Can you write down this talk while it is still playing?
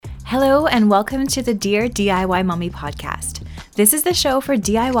Hello and welcome to the Dear DIY Mommy podcast. This is the show for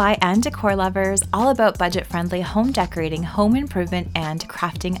DIY and decor lovers, all about budget-friendly home decorating, home improvement, and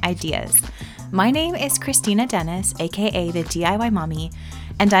crafting ideas. My name is Christina Dennis, aka the DIY Mommy,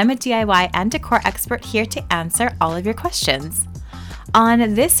 and I'm a DIY and decor expert here to answer all of your questions. On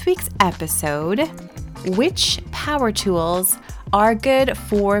this week's episode, which power tools are good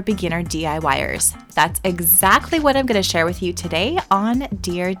for beginner DIYers? That's exactly what I'm going to share with you today on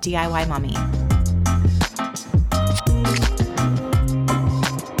Dear DIY Mommy.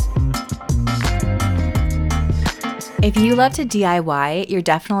 If you love to DIY, you're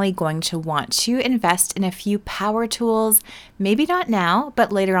definitely going to want to invest in a few power tools, maybe not now,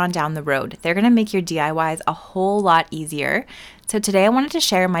 but later on down the road. They're going to make your DIYs a whole lot easier. So today I wanted to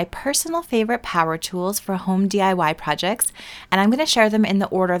share my personal favorite power tools for home DIY projects, and I'm going to share them in the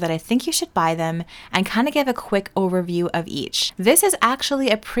order that I think you should buy them and kind of give a quick overview of each. This is actually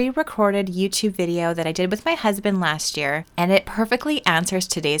a pre-recorded YouTube video that I did with my husband last year, and it perfectly answers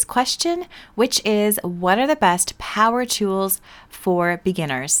today's question, which is what are the best power tools for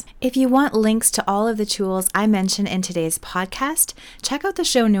beginners? If you want links to all of the tools I mentioned in today's podcast, check out the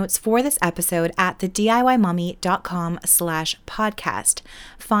show notes for this episode at thediymommy.com/podcast.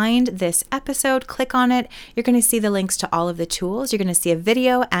 Find this episode, click on it. You're going to see the links to all of the tools. You're going to see a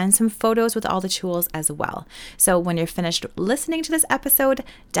video and some photos with all the tools as well. So when you're finished listening to this episode,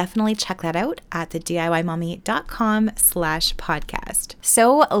 definitely check that out at thediymommy.com/podcast.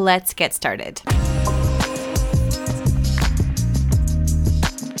 So let's get started.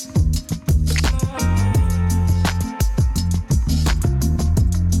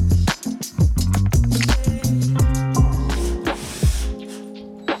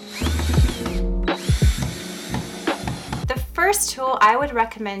 First tool I would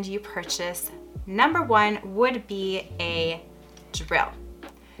recommend you purchase, number one, would be a drill.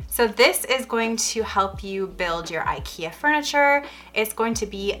 So this is going to help you build your IKEA furniture. It's going to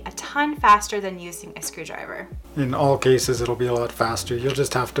be a ton faster than using a screwdriver. In all cases, it'll be a lot faster. You'll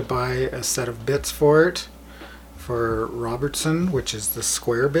just have to buy a set of bits for it, for Robertson, which is the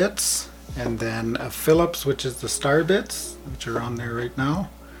square bits, and then a Phillips, which is the star bits, which are on there right now.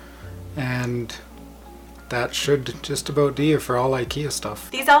 And that should just about do it for all IKEA stuff.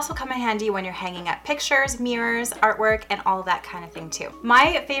 These also come in handy when you're hanging up pictures, mirrors, artwork, and all that kind of thing too.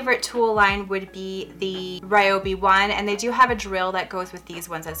 My favorite tool line would be the Ryobi one, and they do have a drill that goes with these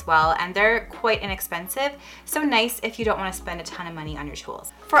ones as well, and they're quite inexpensive, so nice if you don't want to spend a ton of money on your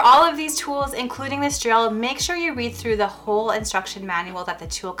tools. For all of these tools, including this drill, make sure you read through the whole instruction manual that the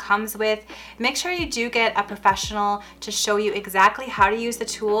tool comes with. Make sure you do get a professional to show you exactly how to use the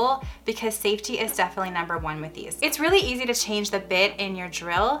tool, because safety is definitely number one with these. It's really easy to change the bit in your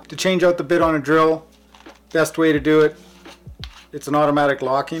drill. To change out the bit on a drill, best way to do it, it's an automatic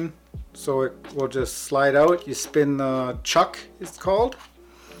locking, so it will just slide out. You spin the chuck, it's called,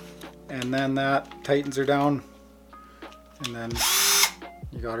 and then that tightens her down, and then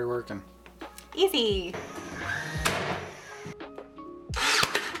you got her working. Easy.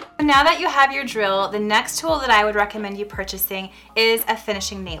 Now that you have your drill, the next tool that I would recommend you purchasing is a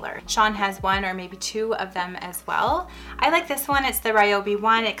finishing nailer. Sean has one or maybe two of them as well. I like this one. It's the Ryobi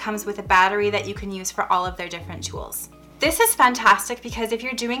one. It comes with a battery that you can use for all of their different tools. This is fantastic because if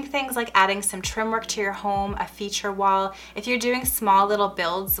you're doing things like adding some trim work to your home, a feature wall, if you're doing small little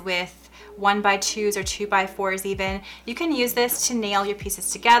builds with 1x2s or 2x4s even, you can use this to nail your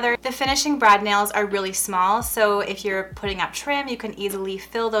pieces together. The finishing brad nails are really small, so if you're putting up trim, you can easily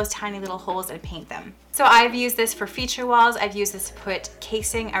fill those tiny little holes and paint them. So I've used this for feature walls. I've used this to put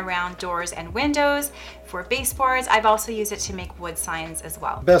casing around doors and windows. For baseboards, I've also used it to make wood signs as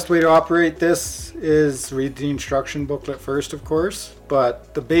well. Best way to operate this is read the instruction booklet first, of course,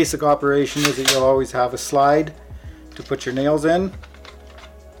 but the basic operation is that you'll always have a slide to put your nails in.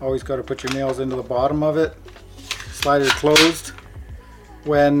 Always got to put your nails into the bottom of it. Slider closed.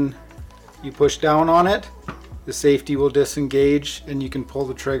 When you push down on it, the safety will disengage and you can pull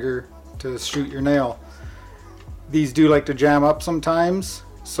the trigger to shoot your nail. These do like to jam up sometimes,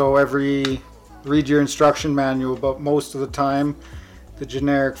 so read your instruction manual, but most of the time the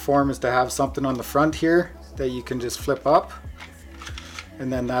generic form is to have something on the front here that you can just flip up,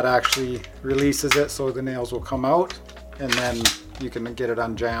 and then that actually releases it so the nails will come out, and then you can get it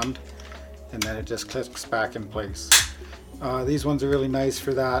unjammed, and then it just clicks back in place. These ones are really nice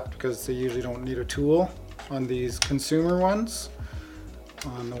for that because they usually don't need a tool on these consumer ones.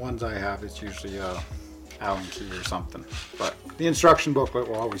 On the ones I have, it's usually a Allen key or something, but the instruction booklet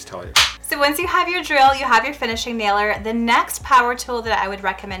will always tell you. So once you have your drill, you have your finishing nailer, the next power tool that I would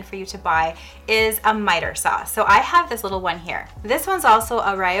recommend for you to buy is a miter saw. So I have this little one here. This one's also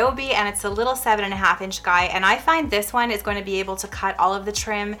a Ryobi, and it's a little 7.5-inch guy, and I find this one is going to be able to cut all of the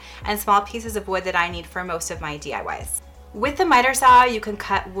trim and small pieces of wood that I need for most of my DIYs. With the miter saw, you can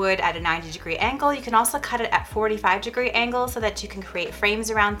cut wood at a 90-degree angle. You can also cut it at 45-degree angle so that you can create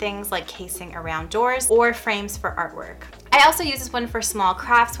frames around things like casing around doors or frames for artwork. I also use this one for small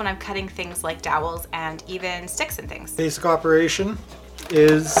crafts when I'm cutting things like dowels and even sticks and things. Basic operation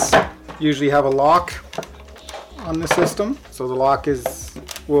is usually have a lock on the system. So the lock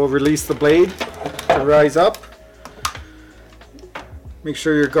will release the blade to rise up. Make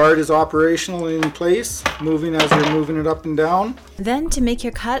sure your guard is operational and in place, moving as you're moving it up and down. Then to make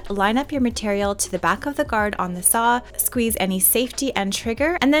your cut, line up your material to the back of the guard on the saw, squeeze any safety and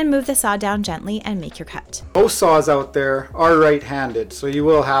trigger, and then move the saw down gently and make your cut. Most saws out there are right-handed, so you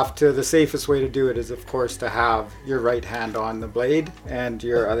will have to, the safest way to do it is of course to have your right hand on the blade and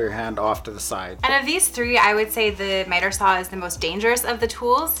your other hand off to the side. And of these three, I would say the miter saw is the most dangerous of the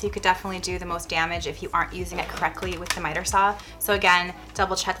tools. You could definitely do the most damage if you aren't using it correctly with the miter saw. So again,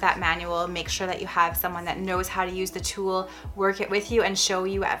 double check that manual, make sure that you have someone that knows how to use the tool, work it with you and show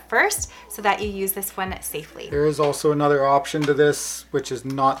you at first so that you use this one safely. There is also another option to this, which is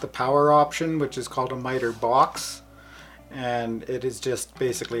not the power option, which is called a miter box. And it is just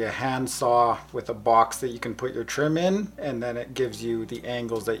basically a hand saw with a box that you can put your trim in, and then it gives you the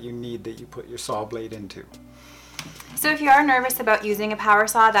angles that you need that you put your saw blade into. So if you are nervous about using a power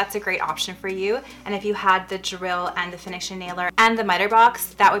saw, that's a great option for you. And if you had the drill and the finishing nailer and the miter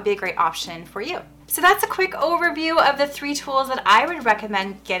box, that would be a great option for you. So that's a quick overview of the 3 tools that I would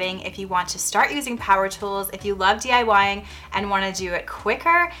recommend getting if you want to start using power tools, if you love DIYing and want to do it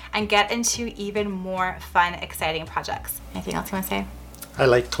quicker and get into even more fun, exciting projects. Anything else you want to say? I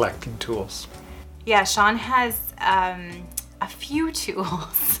like collecting tools. Yeah, Sean has a few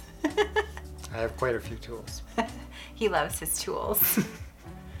tools. I have quite a few tools. He loves his tools.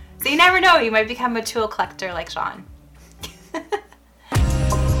 So you never know, you might become a tool collector like Sean.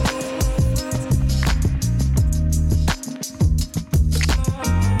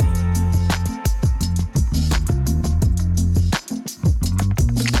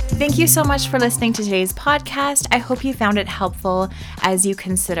 Thank you so much for listening to today's podcast. I hope you found it helpful as you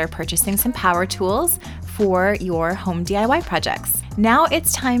consider purchasing some power tools for your home DIY projects. Now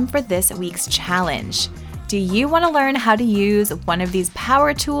it's time for this week's challenge. Do you want to learn how to use one of these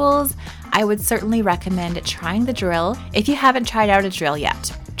power tools? I would certainly recommend trying the drill if you haven't tried out a drill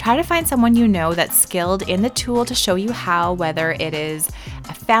yet. Try to find someone you know that's skilled in the tool to show you how, whether it is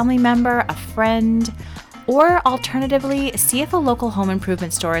a family member, a friend, or alternatively, see if a local home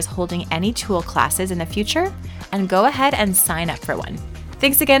improvement store is holding any tool classes in the future, and go ahead and sign up for one.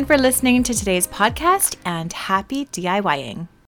 Thanks again for listening to today's podcast, and happy DIYing.